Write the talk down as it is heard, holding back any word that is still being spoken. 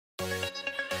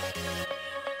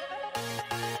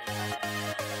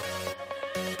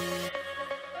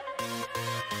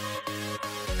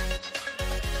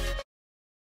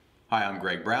Hi, I'm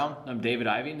Greg Brown. I'm David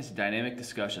Ivy, and this is Dynamic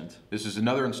Discussions. This is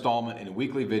another installment in a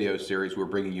weekly video series we're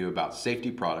bringing you about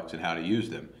safety products and how to use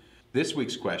them. This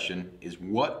week's question is,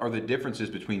 what are the differences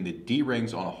between the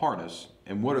D-rings on a harness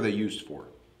and what are they used for?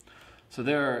 So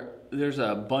there's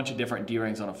a bunch of different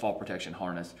D-rings on a fall protection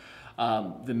harness.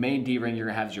 The main D-ring you're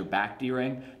going to have is your back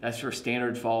D-ring. That's for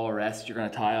standard fall arrest you're going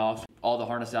to tie off. All the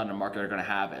harnesses out in the market are going to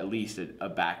have at least a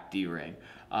back D-ring.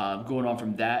 Going on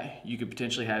from that, you could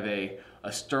potentially have a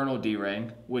sternal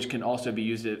D-ring, which can also be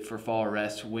used for fall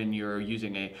arrest when you're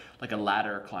using a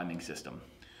ladder climbing system.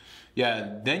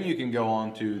 Yeah, then you can go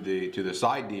on to the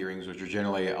side D-rings, which are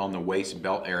generally on the waist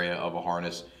belt area of a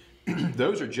harness.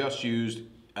 Those are just used,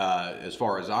 as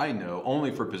far as I know,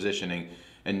 only for positioning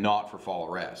and not for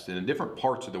fall arrest. And in different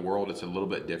parts of the world, it's a little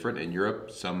bit different. In Europe,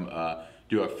 some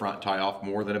do a front tie-off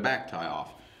more than a back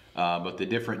tie-off. But the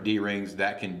different D-rings,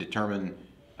 that can determine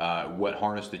what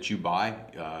harness that you buy,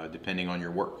 depending on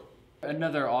your work.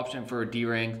 Another option for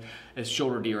D-rings is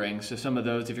shoulder D-rings. So some of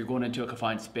those, if you're going into a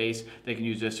confined space, they can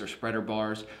use this or spreader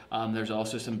bars. There's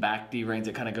also some back D-rings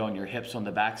that kind of go on your hips on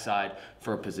the back side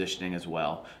for positioning as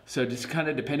well. So just kind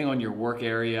of depending on your work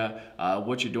area,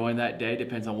 what you're doing that day,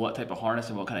 depends on what type of harness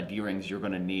and what kind of D-rings you're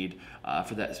going to need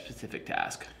for that specific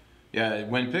task. Yeah,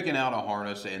 when picking out a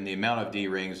harness and the amount of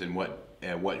D-rings and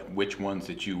which ones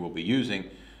that you will be using,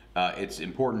 it's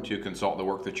important to consult the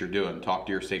work that you're doing. Talk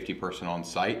to your safety person on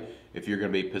site. If you're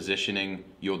going to be positioning,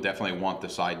 you'll definitely want the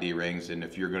side D-rings, and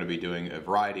if you're going to be doing a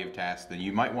variety of tasks, then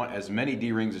you might want as many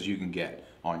D-rings as you can get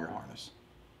on your harness.